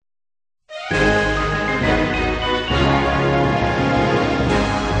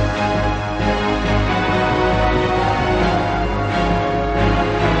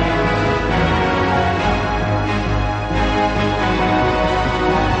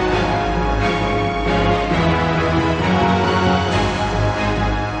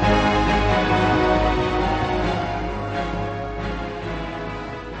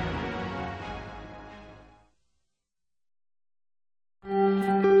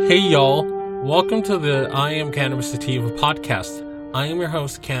Hey y'all, welcome to the I Am Cannabis Sativa podcast. I am your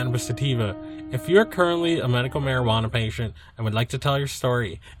host, Cannabis Sativa. If you're currently a medical marijuana patient and would like to tell your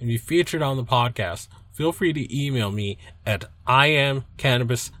story and be featured on the podcast, feel free to email me at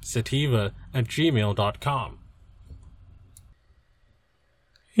iamcannabissativa@gmail.com.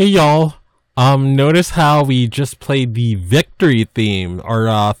 Hey y'all, notice how we just played the victory theme,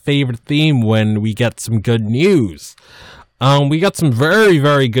 our favorite theme when we get some good news. We got some very,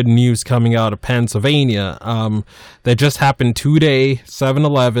 very good news coming out of Pennsylvania. That just happened today,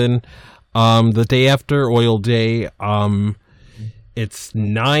 7/11, the day after Oil Day. It's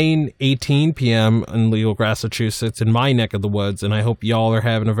 9:18 p.m. in Legal, Massachusetts, in my neck of the woods, and I hope y'all are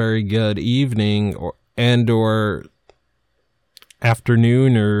having a very good evening or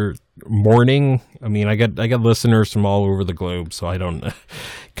afternoon or morning. I mean, I get listeners from all over the globe, so I don't.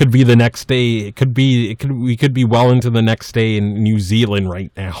 Could be the next day. We could be well into the next day in New Zealand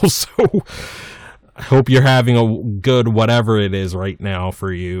right now. So I hope you're having a good whatever it is right now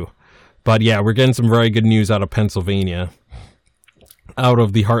for you. But yeah, we're getting some very good news out of Pennsylvania, out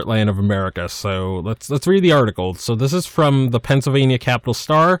of the heartland of America. So let's read the article. So this is from the Pennsylvania Capital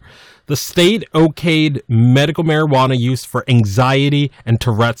Star. The state okayed medical marijuana use for anxiety and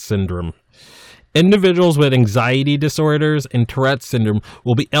Tourette's syndrome. Individuals with anxiety disorders and Tourette's syndrome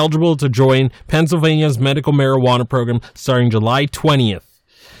will be eligible to join Pennsylvania's medical marijuana program starting July 20th.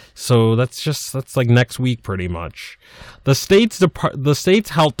 So that's like next week pretty much. The state's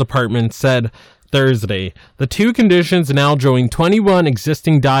health department said Thursday the two conditions now join 21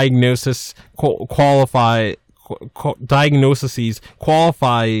 existing diagnoses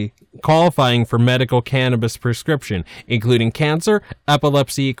qualifying for medical cannabis prescription, including cancer,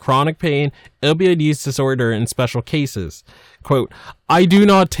 epilepsy, chronic pain, opioid use disorder, and special cases. Quote, I do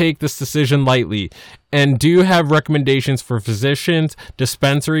not take this decision lightly and do have recommendations for physicians,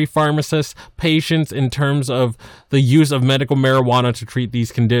 dispensary pharmacists, patients in terms of the use of medical marijuana to treat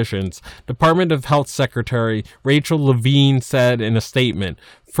these conditions, Department of Health Secretary Rachel Levine said in a statement.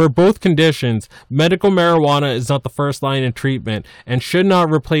 For both conditions, medical marijuana is not the first line of treatment and should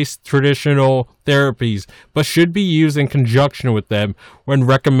not replace traditional therapies, but should be used in conjunction with them when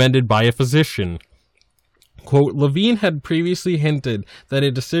recommended by a physician. Quote, Levine had previously hinted that a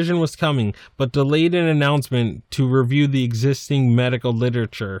decision was coming, but delayed an announcement to review the existing medical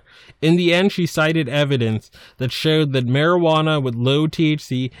literature. In the end, she cited evidence that showed that marijuana with low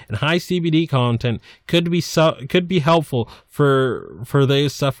THC and high CBD content could be helpful for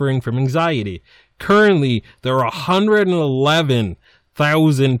those suffering from anxiety. Currently, there are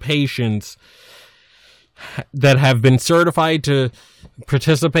 111,000 patients that have been certified to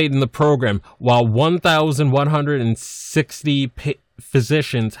participate in the program, while 1,160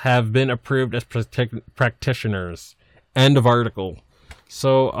 physicians have been approved as practitioners. End of article.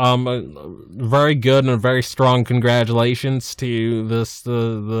 So, very good and a very strong congratulations to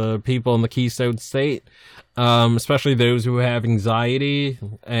the people in the Keystone State, especially those who have anxiety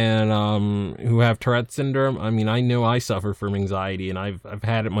and who have Tourette's syndrome. I mean, I know I suffer from anxiety, and I've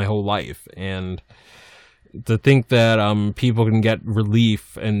had it my whole life, and to think that people can get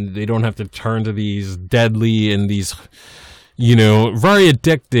relief and they don't have to turn to these deadly and these, very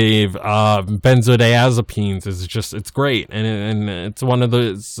addictive benzodiazepines is just, it's great. And it's one of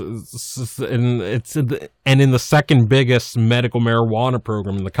the, and in the second biggest medical marijuana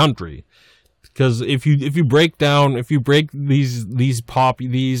program in the country. Because if you break these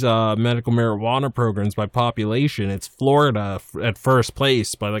medical marijuana programs by population, it's Florida at first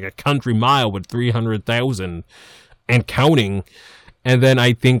place by like a country mile with 300,000 and counting, and then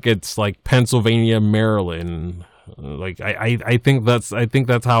I think it's like Pennsylvania, Maryland. Like I think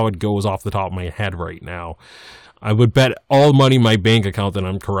that's how it goes off the top of my head right now. I would bet all money in my bank account that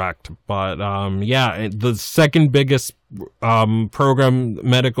I'm correct. But, the second biggest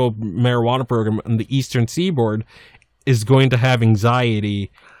medical marijuana program on the Eastern Seaboard is going to have anxiety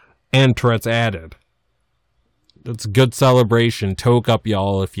and Tourette's added. That's a good celebration. Toke up,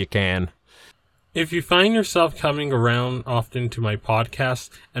 y'all, if you can. If you find yourself coming around often to my podcast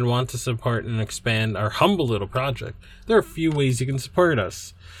and want to support and expand our humble little project, there are a few ways you can support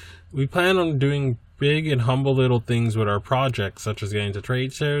us. We plan on doing big and humble little things with our projects, such as going to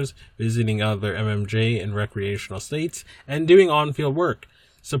trade shows, visiting other MMJ and recreational states, and doing on-field work.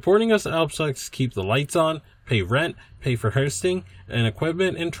 Supporting us helps us keep the lights on, pay rent, pay for hosting and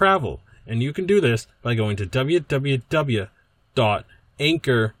equipment, and travel. And you can do this by going to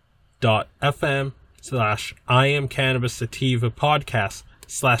www.anchor.fm/IamCannabisSativa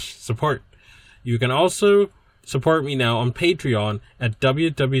podcast/support. You can also support me now on Patreon at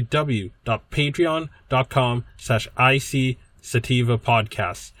www.patreon.com/IC Sativa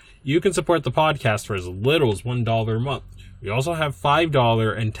Podcast. You can support the podcast for as little as $1 a month. We also have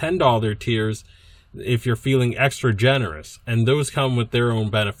 $5 and $10 tiers if you're feeling extra generous, and those come with their own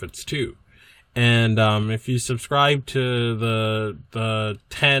benefits too. And if you subscribe to the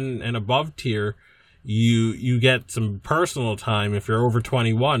 10 and above tier, you get some personal time if you're over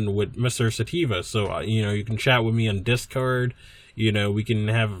 21 with Mr. Sativa. So you can chat with me on Discord. We can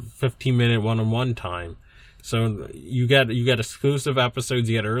have 15-minute one-on-one time. So you get exclusive episodes,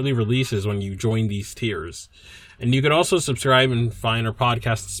 you get early releases when you join these tiers. And you can also subscribe and find our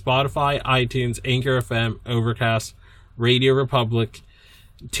podcast on Spotify, iTunes, Anchor FM, Overcast, Radio Republic,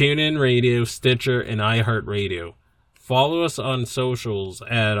 TuneIn Radio, Stitcher, and iHeartRadio. Follow us on socials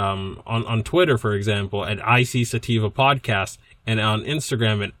at on Twitter, for example, at IC Sativa Podcast, and on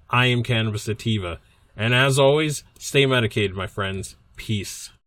Instagram at I Am Cannabis Sativa. And as always, stay medicated, my friends. Peace.